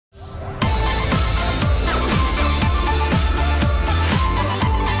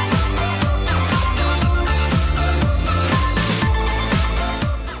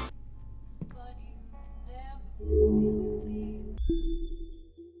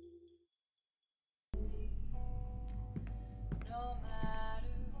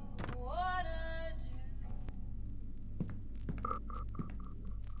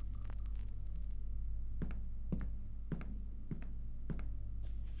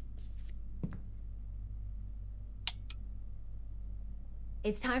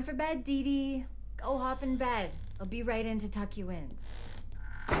It's time for bed, Dee Dee. Go hop in bed. I'll be right in to tuck you in.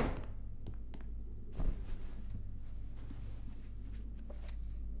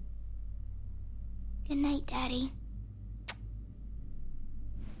 Good night, Daddy.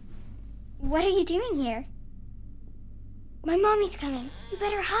 What are you doing here? My mommy's coming. You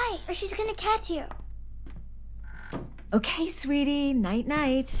better hide, or she's gonna catch you. Okay, sweetie.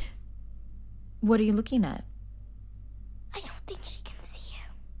 Night-night. What are you looking at? I don't think she can see you.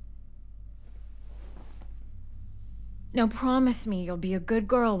 Now promise me you'll be a good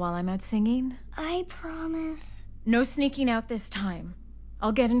girl while I'm out singing. I promise. No sneaking out this time.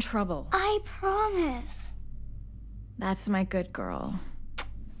 I'll get in trouble. I promise. That's my good girl.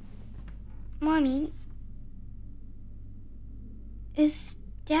 Mommy, is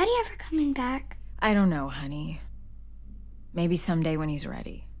Daddy ever coming back? I don't know, honey. Maybe someday when he's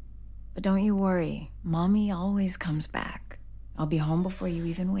ready. But don't you worry. Mommy always comes back. I'll be home before you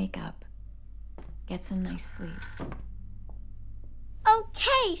even wake up. Get some nice sleep.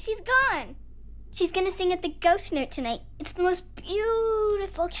 Okay, she's gone. She's gonna sing at the Ghost Note tonight. It's the most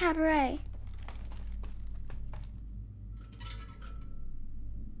beautiful cabaret.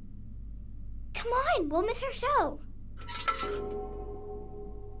 Come on, we'll miss her show.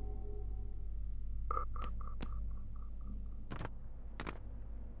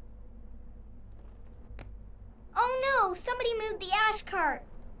 Oh no, somebody moved the ash cart.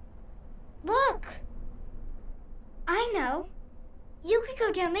 Look. I know. You could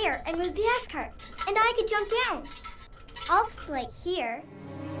go down there and move the ash cart, and I could jump down. I'll play here,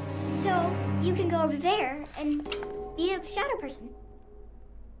 so you can go over there and be a shadow person.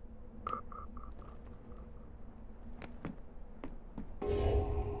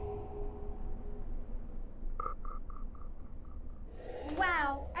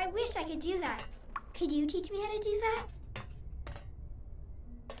 Wow, I wish I could do that. Could you teach me how to do that?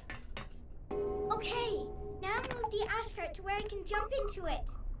 Okay, now move the ash cart to where I can jump into it.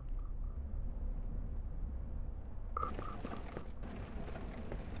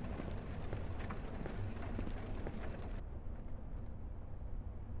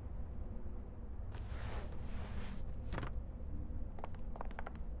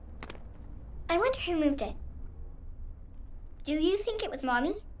 I wonder who moved it. Do you think it was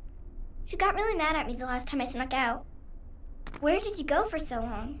Mommy? She got really mad at me the last time I snuck out. Where did you go for so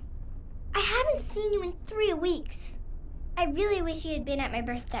long? I haven't seen you in 3 weeks. I really wish you had been at my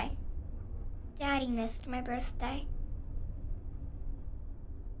birthday. Daddy missed my birthday.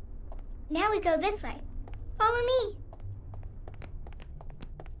 Now we go this way. Follow me.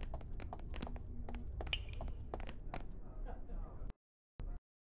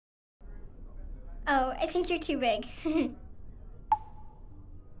 Oh, I think you're too big.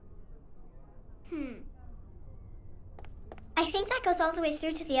 I think that goes all the way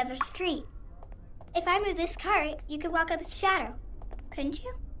through to the other street. If I move this cart, you could walk up its shadow. Couldn't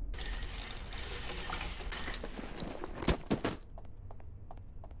you?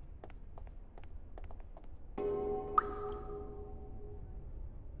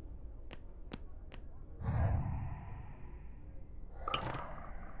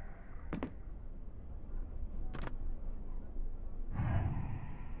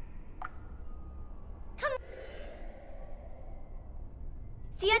 Come.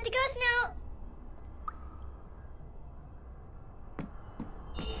 See you at the Ghost Note.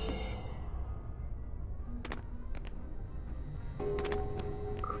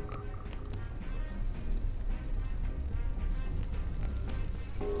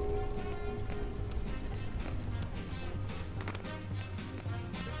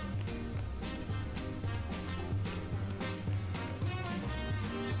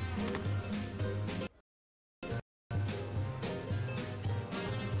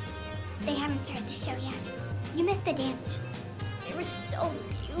 They haven't started the show yet. You missed the dancers. They were so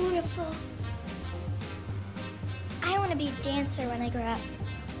beautiful. I want to be a dancer when I grow up.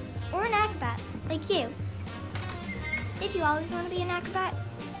 Or an acrobat, like you. Did you always want to be an acrobat?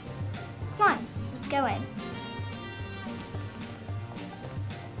 Come on, let's go in.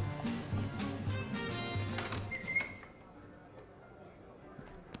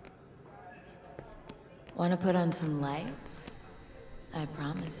 Want to put on some lights? I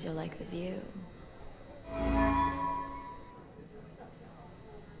promise you'll like the view.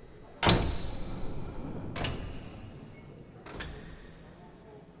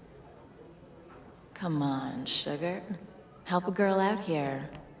 Come on, sugar. Help a girl out here.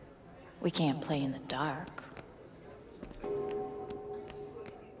 We can't play in the dark.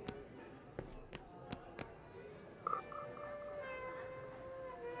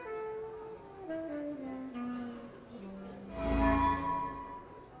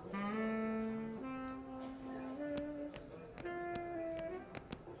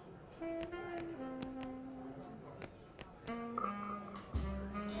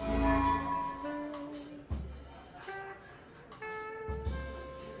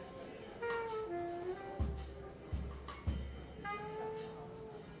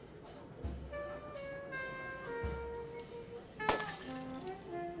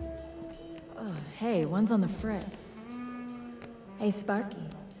 Hey, one's on the fritz. Hey, Sparky,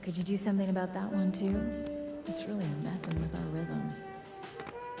 could you do something about that one too? It's really messing with our rhythm.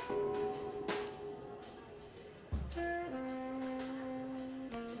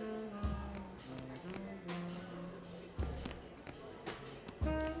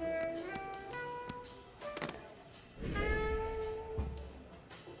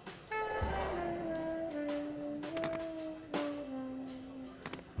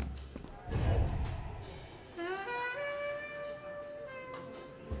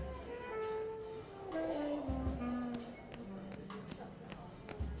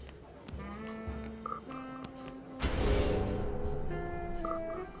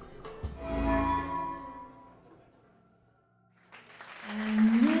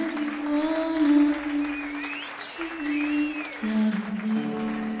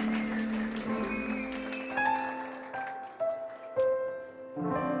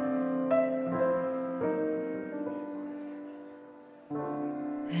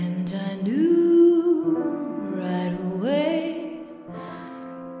 And I knew right away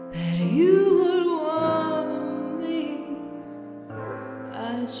that you would want me.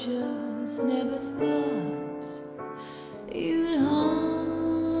 I just never thought you'd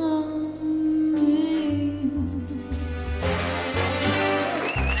harm me.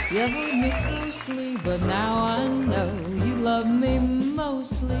 You hold me closely, but now I know you love me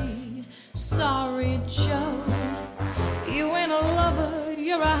mostly. Sorry, Joe, you ain't a lover,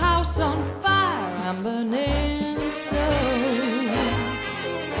 you're a house on fire, I'm burning so.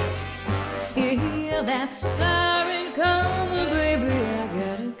 You hear that siren coming, baby, I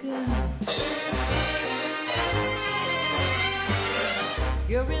gotta go.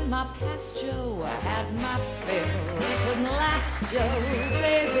 You're in my past, Joe, I had my fill, couldn't last, Joe,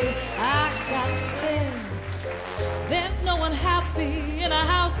 baby, I got this. There's no one happy in a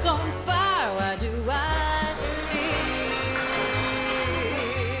house on fire, why do I still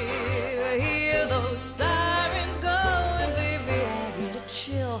hear those sirens going, baby? I get a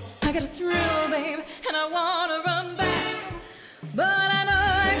chill, I get a thrill, babe, and I wanna run back, but I know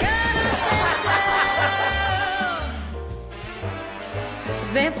I gotta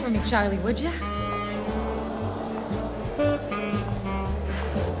stay. Vamp for me, Charlie, would ya?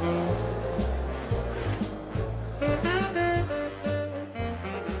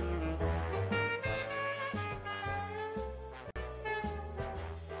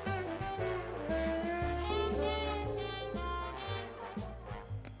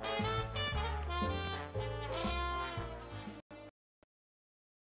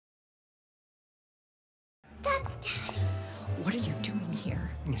 That's Daddy. What are you doing here?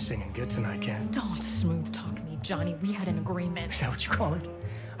 You're singing good tonight, Kat. Don't smooth talk me, Johnny. We had an agreement. Is that what you call it?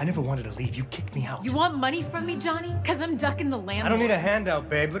 I never wanted to leave. You kicked me out. You want money from me, Johnny? Cause I'm ducking the landlord. I don't need a handout,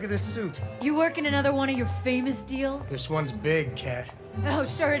 babe. Look at this suit. You work in another one of your famous deals? This one's big, Kat. Oh,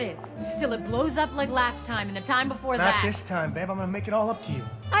 sure it is. Till it blows up like last time and the time before Not that. this time, babe. I'm gonna make it all up to you.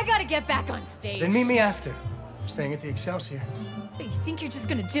 I gotta get back on stage. Then meet me after. I'm staying at the Excelsior. But you think you're just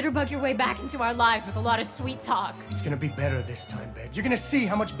gonna jitterbug your way back into our lives with a lot of sweet talk? It's gonna be better this time, babe. You're gonna see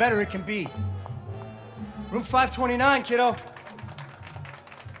how much better it can be. Room 529, kiddo.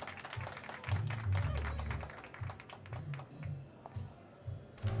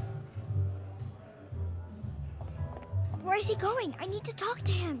 Where is he going? I need to talk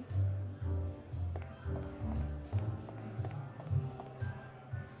to him.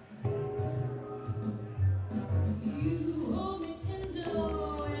 You hold me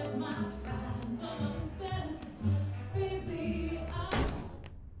tender as my friend, nothing's better, baby.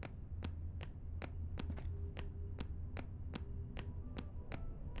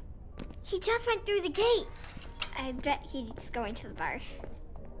 He just went through the gate. I bet he's going to the bar.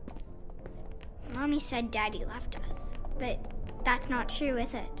 Mommy said Daddy left us, but that's not true,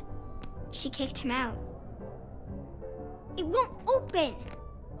 is it? She kicked him out. It won't open!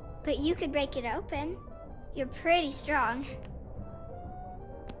 But you could break it open. You're pretty strong.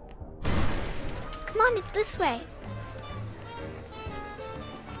 Come on, it's this way.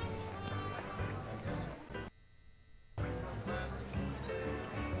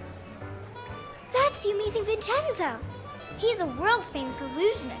 That's the amazing Vincenzo. He's a world-famous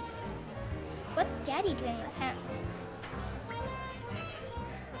illusionist. What's Daddy doing with him?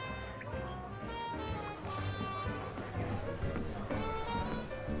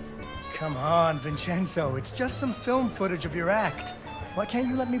 Come on, Vincenzo. It's just some film footage of your act. Why can't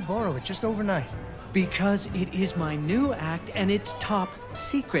you let me borrow it just overnight? Because it is my new act and it's top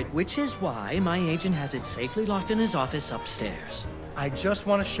secret, which is why my agent has it safely locked in his office upstairs. I just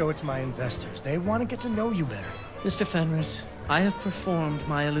want to show it to my investors. They want to get to know you better. Mr. Fenris, I have performed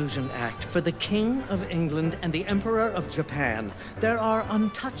my illusion act for the King of England and the Emperor of Japan. There are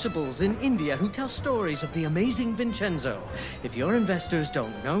untouchables in India who tell stories of the amazing Vincenzo. If your investors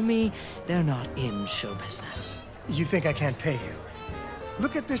don't know me, they're not in show business. You think I can't pay you?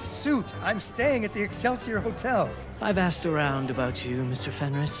 Look at this suit. I'm staying at the Excelsior Hotel. I've asked around about you, Mr.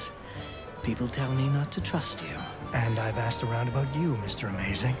 Fenris. People tell me not to trust you. And I've asked around about you, Mr.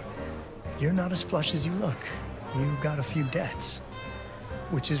 Amazing. You're not as flush as you look. You've got a few debts.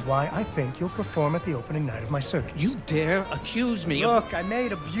 Which is why I think you'll perform at the opening night of my circus. You dare accuse me of... Look, I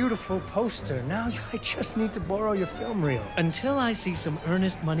made a beautiful poster. Now I just need to borrow your film reel. Until I see some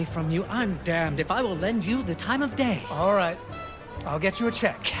earnest money from you, I'm damned if I will lend you the time of day. All right. I'll get you a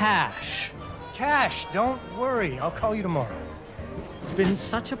check. Cash. Cash, don't worry. I'll call you tomorrow. It's been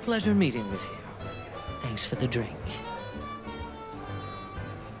such a pleasure meeting with you. Thanks for the drink.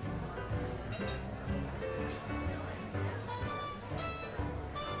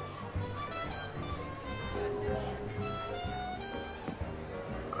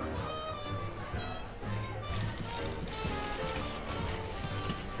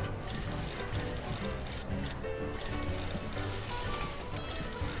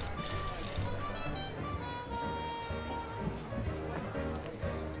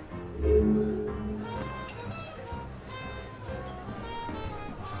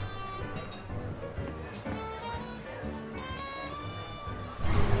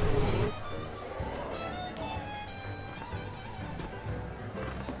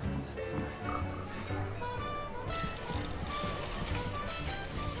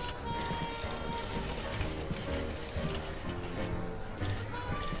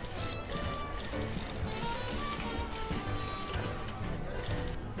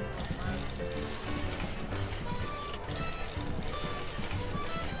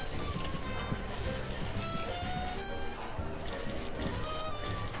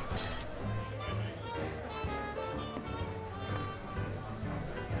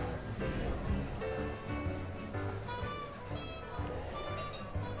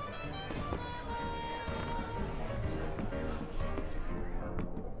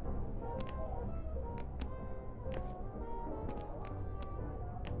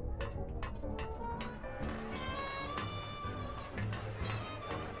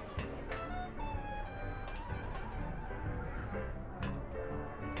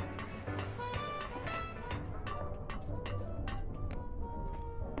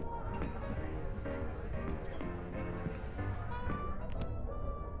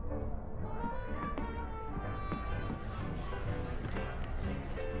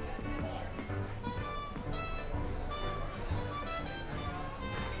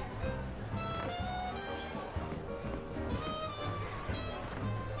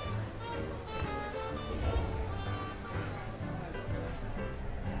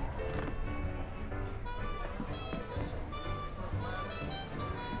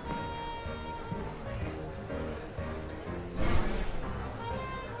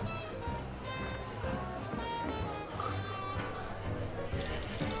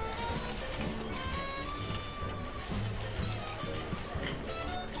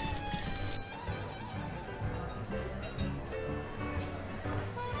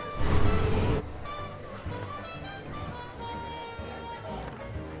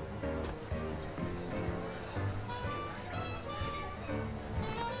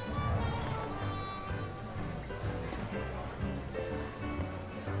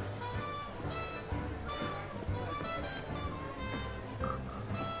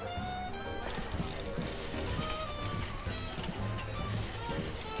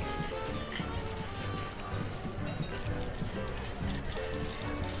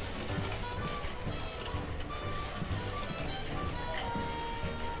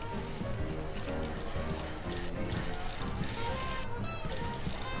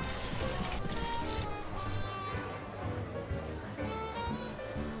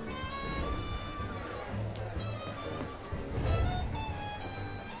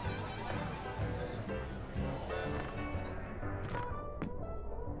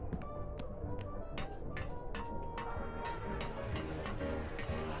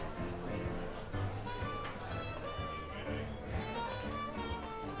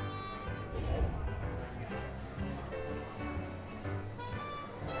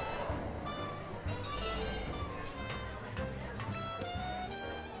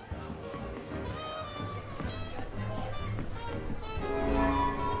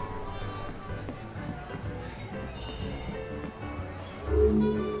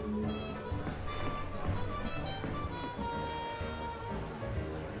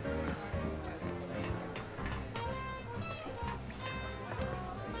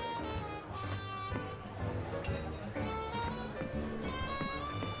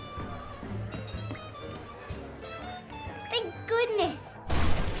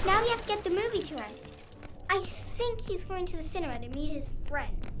 get the movie to him. I think he's going to the cinema to meet his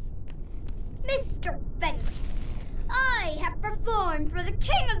friends. Mr. Fenris, I have performed for the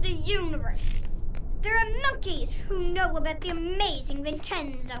King of the Universe. There are monkeys who know about the amazing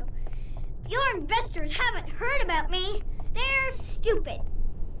Vincenzo. If your investors haven't heard about me, they're stupid.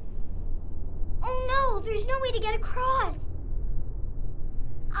 Oh no, there's no way to get across.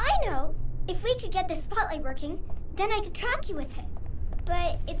 I know. If we could get the spotlight working, then I could track you with it.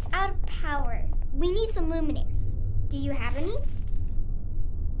 But it's out of power. We need some luminaires. Do you have any?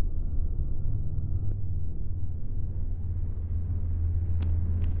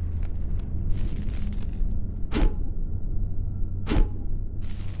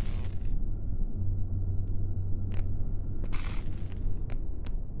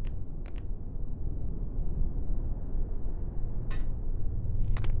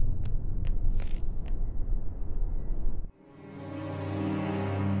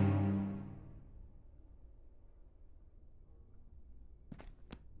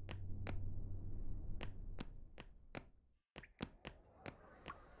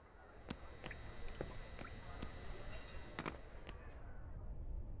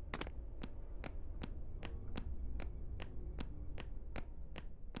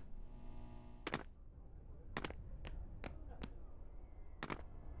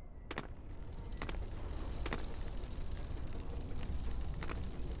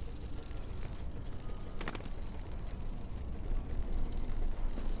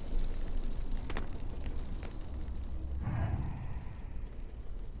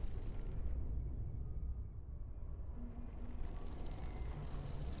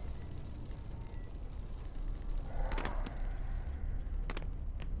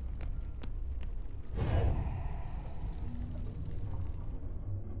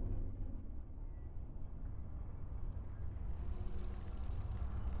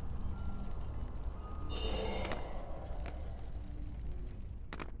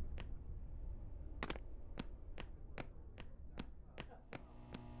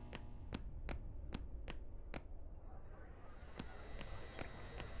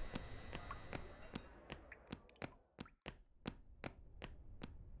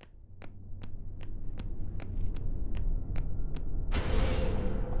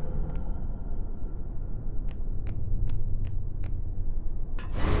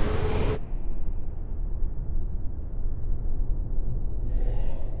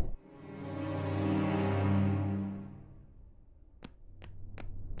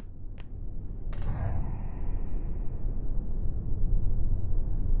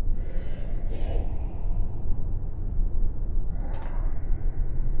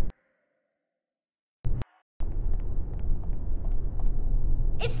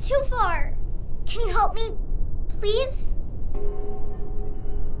 It's too far. Can you help me, please?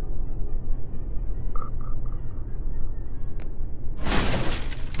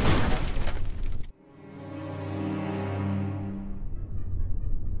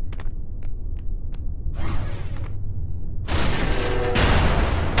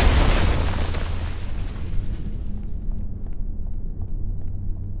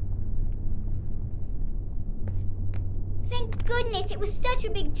 Thank goodness, it was such a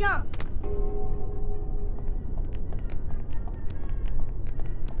big jump.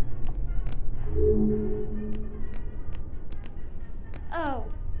 Oh,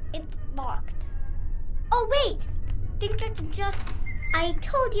 it's locked. Oh wait! Think I can just... I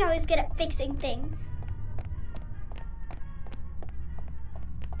told you I was good at fixing things.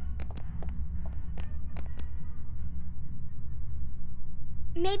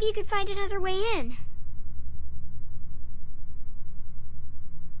 Maybe you could find another way in.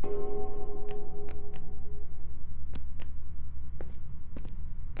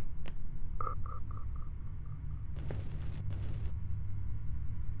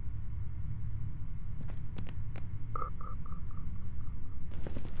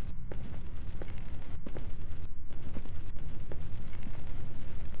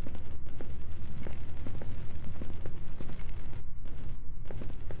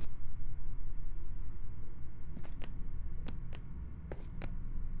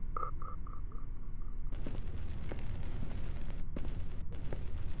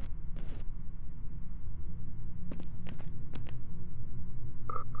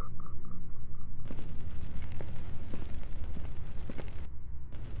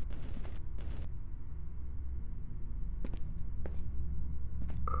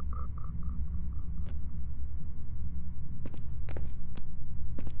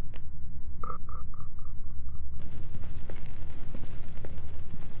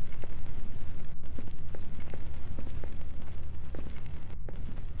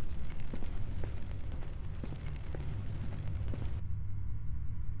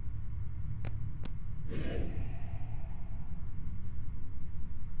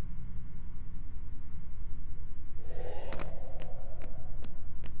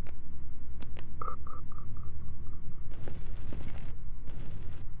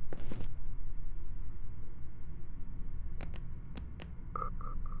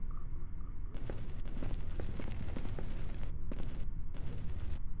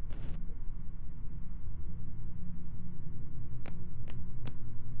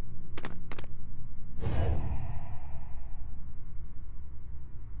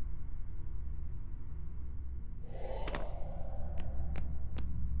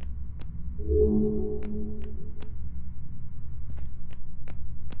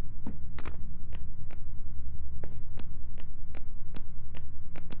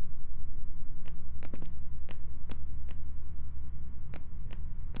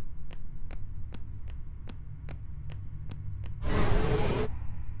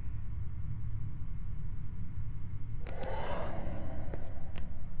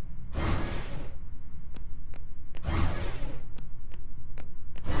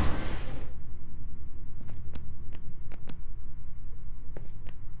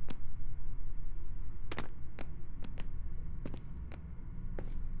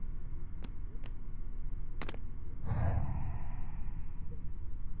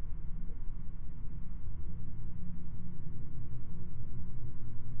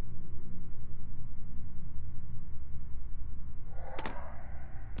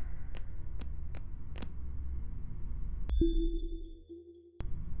 Dee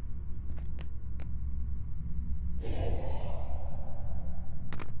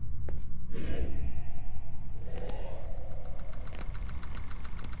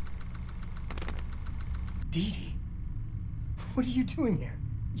Dee, what are you doing here?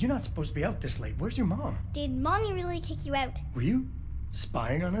 You're not supposed to be out this late. Where's your mom? Did Mommy really kick you out? Were you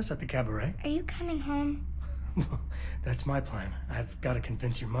spying on us at the cabaret? Are you coming home? Well, that's my plan. I've got to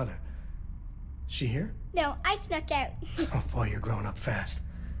convince your mother. She here? No, I snuck out. Oh boy, you're growing up fast.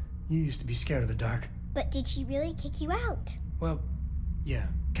 You used to be scared of the dark. But did she really kick you out? Well, yeah,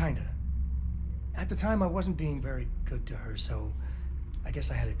 kinda. At the time, I wasn't being very good to her, so I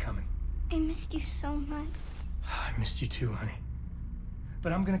guess I had it coming. I missed you so much. I missed you too, honey.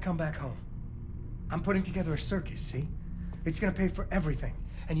 But I'm gonna come back home. I'm putting together a circus, see? It's gonna pay for everything.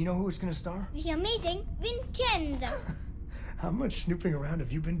 And you know who it's gonna star? The amazing Vincenzo. How much snooping around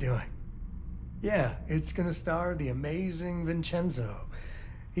have you been doing? Yeah, it's gonna star the amazing Vincenzo.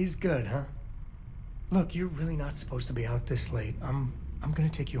 He's good, huh? Look, you're really not supposed to be out this late. I'm gonna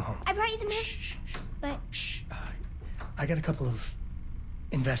take you home. I brought you the milk. Shh. But Shh. I got a couple of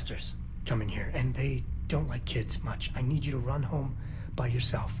investors coming here, and they don't like kids much. I need you to run home by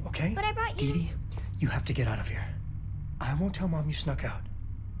yourself, okay? But I brought you... Dee Dee, you have to get out of here. I won't tell Mom you snuck out.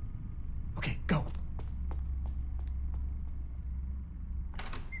 Okay, go.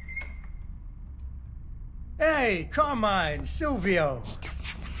 Hey, Carmine, Silvio. He doesn't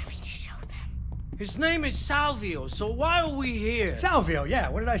have the movie to show them. His name is Salvio, so why are we here? Salvio, yeah,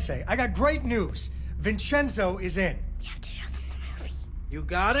 what did I say? I got great news. Vincenzo is in. We have to show them the movie. You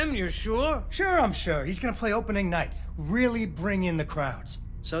got him? You're sure? Sure, I'm sure. He's gonna play opening night. Really bring in the crowds.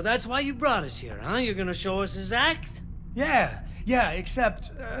 So that's why you brought us here, huh? You're gonna show us his act? Yeah,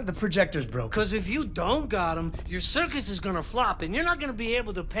 except the projector's broken. Because if you don't got him, your circus is gonna flop and you're not gonna be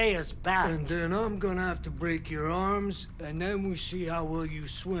able to pay us back. And then I'm gonna have to break your arms, and then we see how well you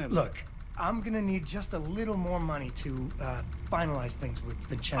swim. Look, I'm gonna need just a little more money to finalize things with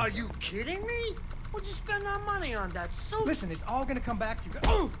Vincenzo. Are you kidding me? What'd you spend our money on, that suit? Listen, it's all gonna come back to you.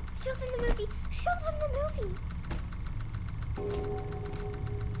 Oh! Show them the movie. Show them the movie.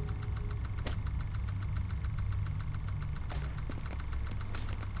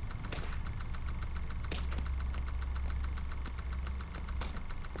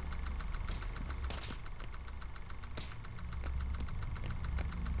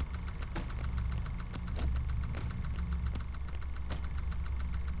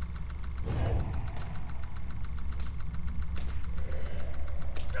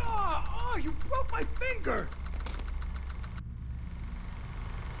 Oh, you broke my finger!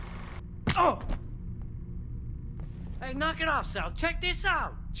 Oh! Hey, knock it off, Sal. Check this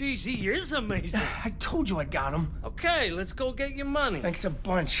out. Jeez, he is amazing. I told you I got him. Okay, let's go get your money. Thanks a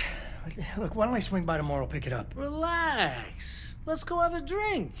bunch. Look, why don't I swing by tomorrow, pick it up? Relax. Let's go have a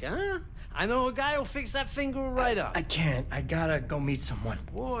drink, huh? I know a guy who'll fix that finger right up. I can't. I gotta go meet someone.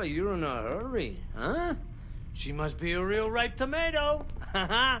 Boy, you're in a hurry, huh? She must be a real ripe tomato.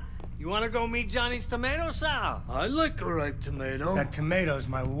 Haha. You want to go meet Johnny's tomato, Sal? I like a ripe tomato. That tomato's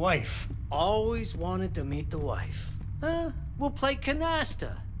my wife. Always wanted to meet the wife. We'll play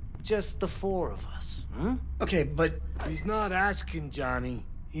canasta. Just the four of us, huh? Okay, but He's not asking, Johnny.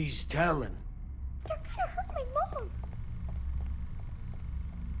 He's telling. They're gonna hurt my mom.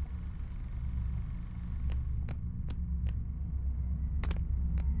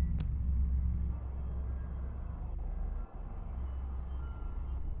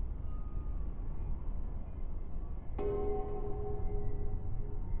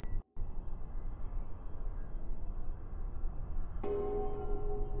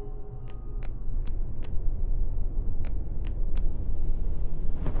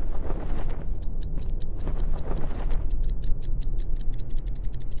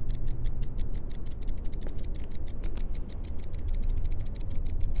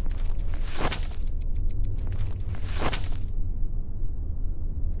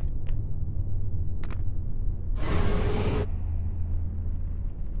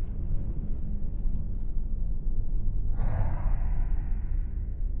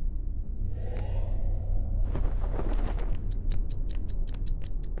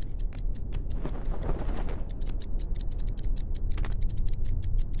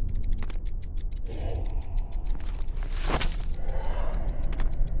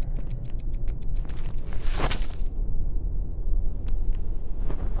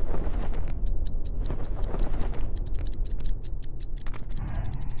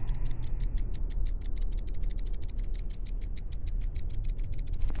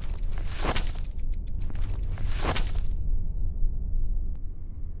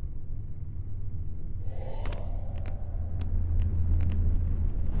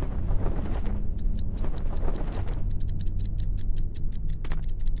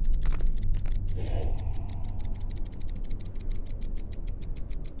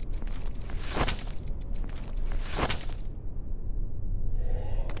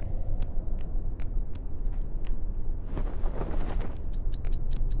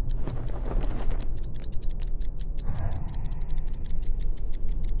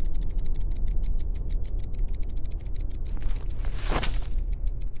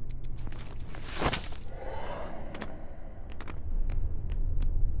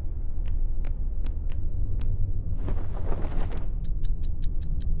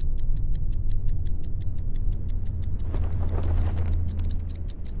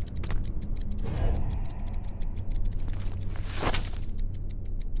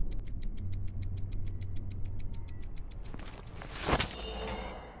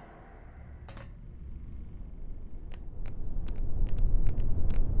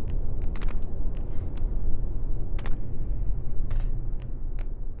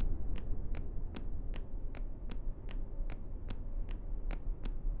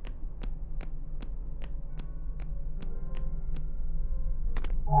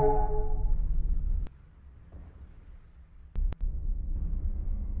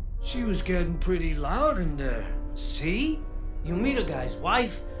 She was getting pretty loud in there. See? You meet a guy's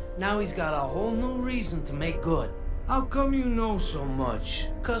wife, now he's got a whole new reason to make good. How come you know so much?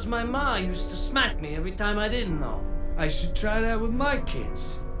 'Cause my ma used to smack me every time I didn't know. I should try that with my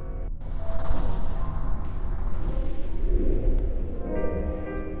kids.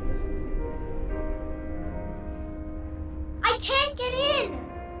 I can't get in!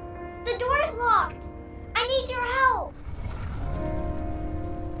 The door's locked! I need your help!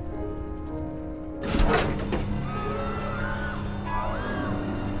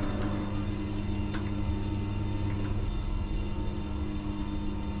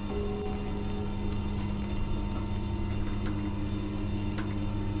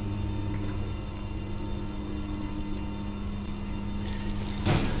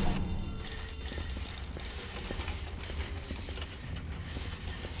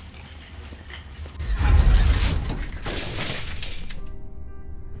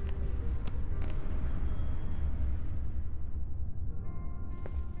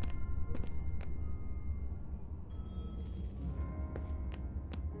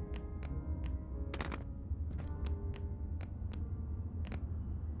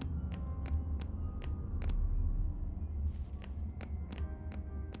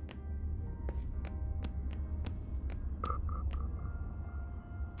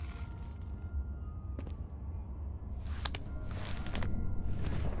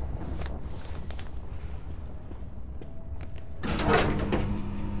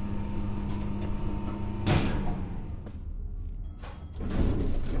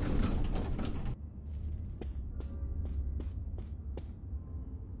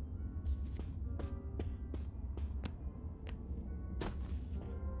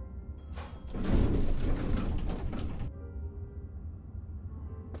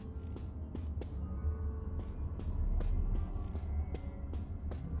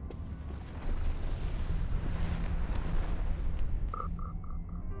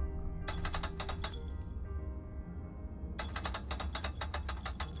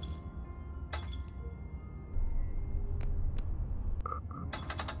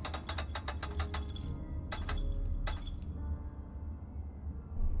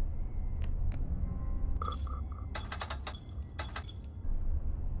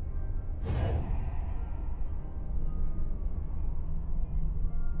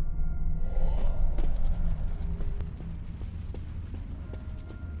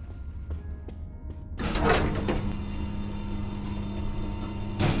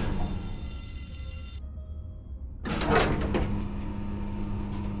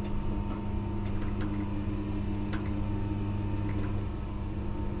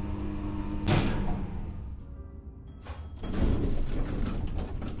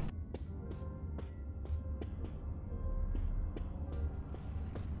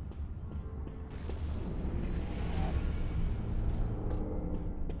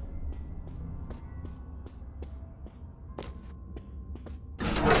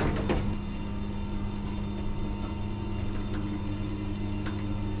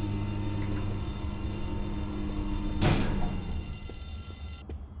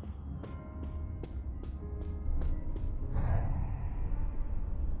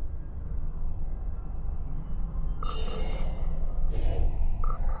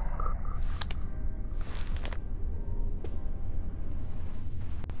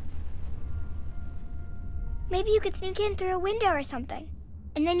 Maybe you could sneak in through a window or something.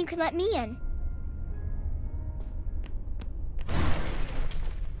 And then you could let me in.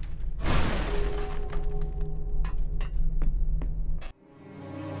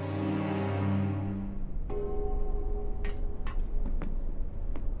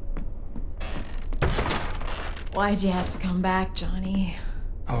 Why'd you have to come back, Johnny?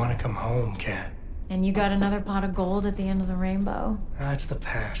 I want to come home, Kat. And you got another pot of gold at the end of the rainbow? That's the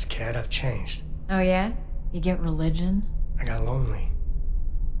past, Kat. I've changed. Oh, yeah? You get religion? I got lonely.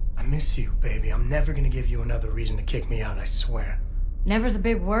 I miss you, baby. I'm never gonna give you another reason to kick me out, I swear. Never's a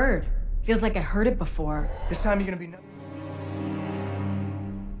big word. Feels like I heard it before. This time you're gonna be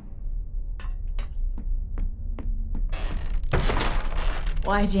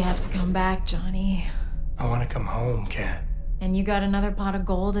Why'd you have to come back, Johnny? I want to come home, Kat. And you got another pot of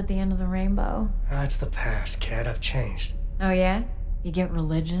gold at the end of the rainbow? That's the past, Kat. I've changed. Oh, yeah? You get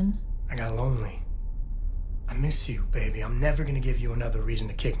religion? I got lonely. I miss you, baby. I'm never gonna give you another reason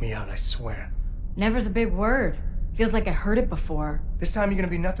to kick me out, I swear. Never's a big word. Feels like I heard it before. This time you're gonna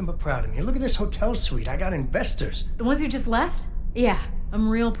be nothing but proud of me. Look at this hotel suite. I got investors. The ones who just left? Yeah, I'm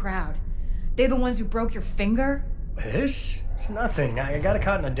real proud. They the ones who broke your finger? This? It's nothing. I got a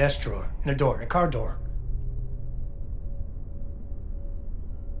caught in a desk drawer. In a door. A car door.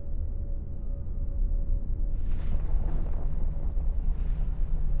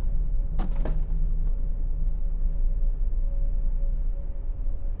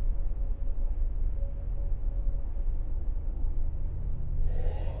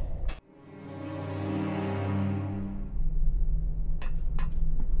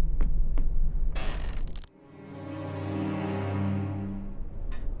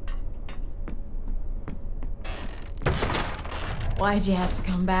 Why'd you have to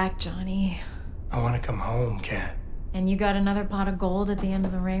come back, Johnny? I want to come home, Kat. And you got another pot of gold at the end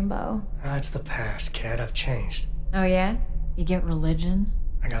of the rainbow? That's the past, Kat. I've changed. Oh, yeah? You get religion?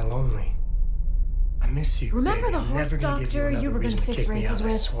 I got lonely. I miss you, Remember baby. the I'm horse never gonna give doctor you you were another gonna reason to fix kick me races out,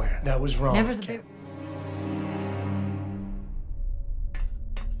 with? I swear. That was wrong. Never's a Kat.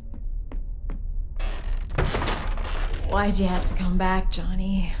 big... Why'd you have to come back,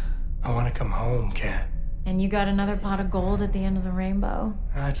 Johnny? I want to come home, Kat. And you got another pot of gold at the end of the rainbow?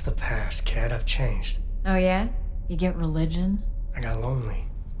 That's the past, Kat. I've changed. Oh, yeah? You get religion? I got lonely.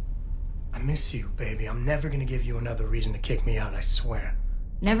 I miss you, baby. I'm never gonna give you another reason to kick me out, I swear.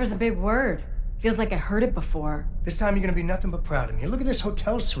 Never's a big word. Feels like I heard it before. This time you're gonna be nothing but proud of me. Look at this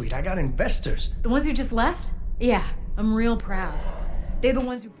hotel suite. I got investors. The ones who just left? Yeah, I'm real proud. They're the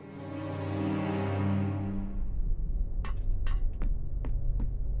ones who...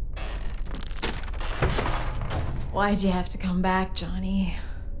 Why'd you have to come back, Johnny?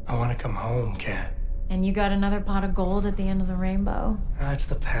 I want to come home, Kat. And you got another pot of gold at the end of the rainbow? That's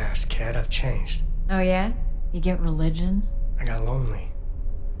the past, Kat. I've changed. Oh, yeah? You get religion? I got lonely.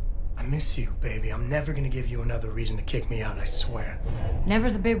 I miss you, baby. I'm never gonna give you another reason to kick me out, I swear.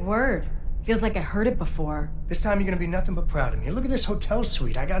 Never's a big word. Feels like I heard it before. This time you're gonna be nothing but proud of me. Look at this hotel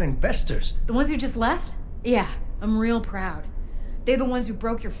suite. I got investors. The ones who just left? Yeah, I'm real proud. They're the ones who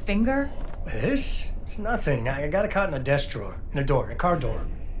broke your finger? This? It's nothing. I got it caught in a desk drawer. In a door. A car door.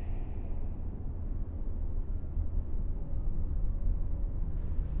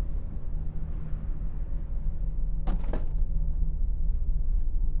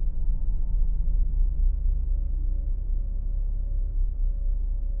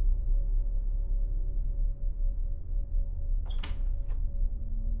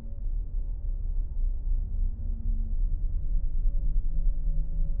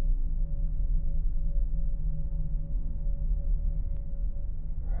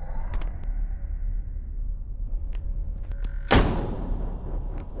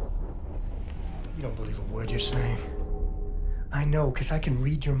 You don't believe a word you're saying. I know, because I can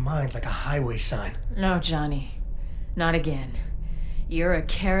read your mind like a highway sign. No, Johnny. Not again. You're a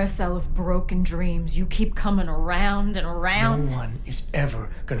carousel of broken dreams. You keep coming around and around. No one is ever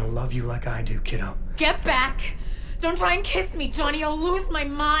gonna love you like I do, kiddo. Get back! Don't try and kiss me, Johnny. I'll lose my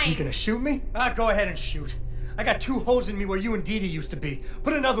mind. You gonna shoot me? Go ahead and shoot. I got 2 holes in me where you and Dee Dee used to be.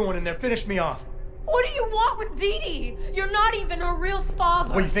 Put another one in there. Finish me off. What do you want with Dee Dee? You're not even her real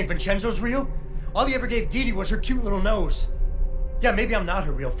father. What, you think Vincenzo's real? All he ever gave Dee Dee was her cute little nose. Yeah, maybe I'm not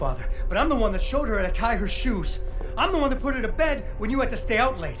her real father, but I'm the one that showed her how to tie her shoes. I'm the one that put her to bed when you had to stay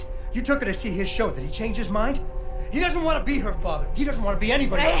out late. You took her to see his show. Did he change his mind? He doesn't want to be her father. He doesn't want to be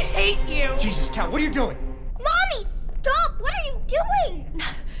anybody's I hate you. Jesus, Kat, what are you doing? Mommy, stop! What are you doing?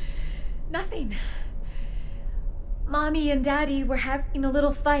 Nothing. Mommy and Daddy were having a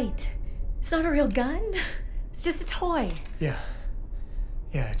little fight. It's not a real gun. It's just a toy. Yeah,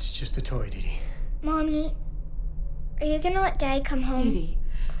 it's just a toy, Dee Dee. Mommy, are you gonna let Daddy come home? Dee Dee,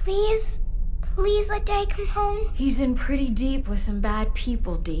 Please let Daddy come home. he's in pretty deep with some bad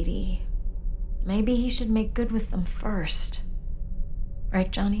people, Dee Dee. Maybe he should make good with them first. Right,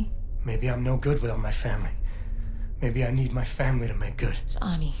 Johnny? Maybe I'm no good without my family. Maybe I need my family to make good.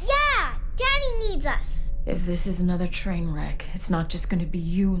 Johnny. Yeah, Daddy needs us. If this is another train wreck, it's not just gonna be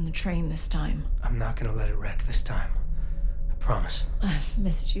you and the train this time. I'm not gonna let it wreck this time. I promise. I've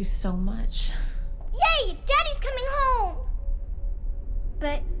missed you so much. Yay, Daddy's coming home.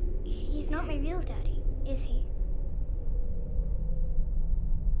 But he's not my real daddy, is he?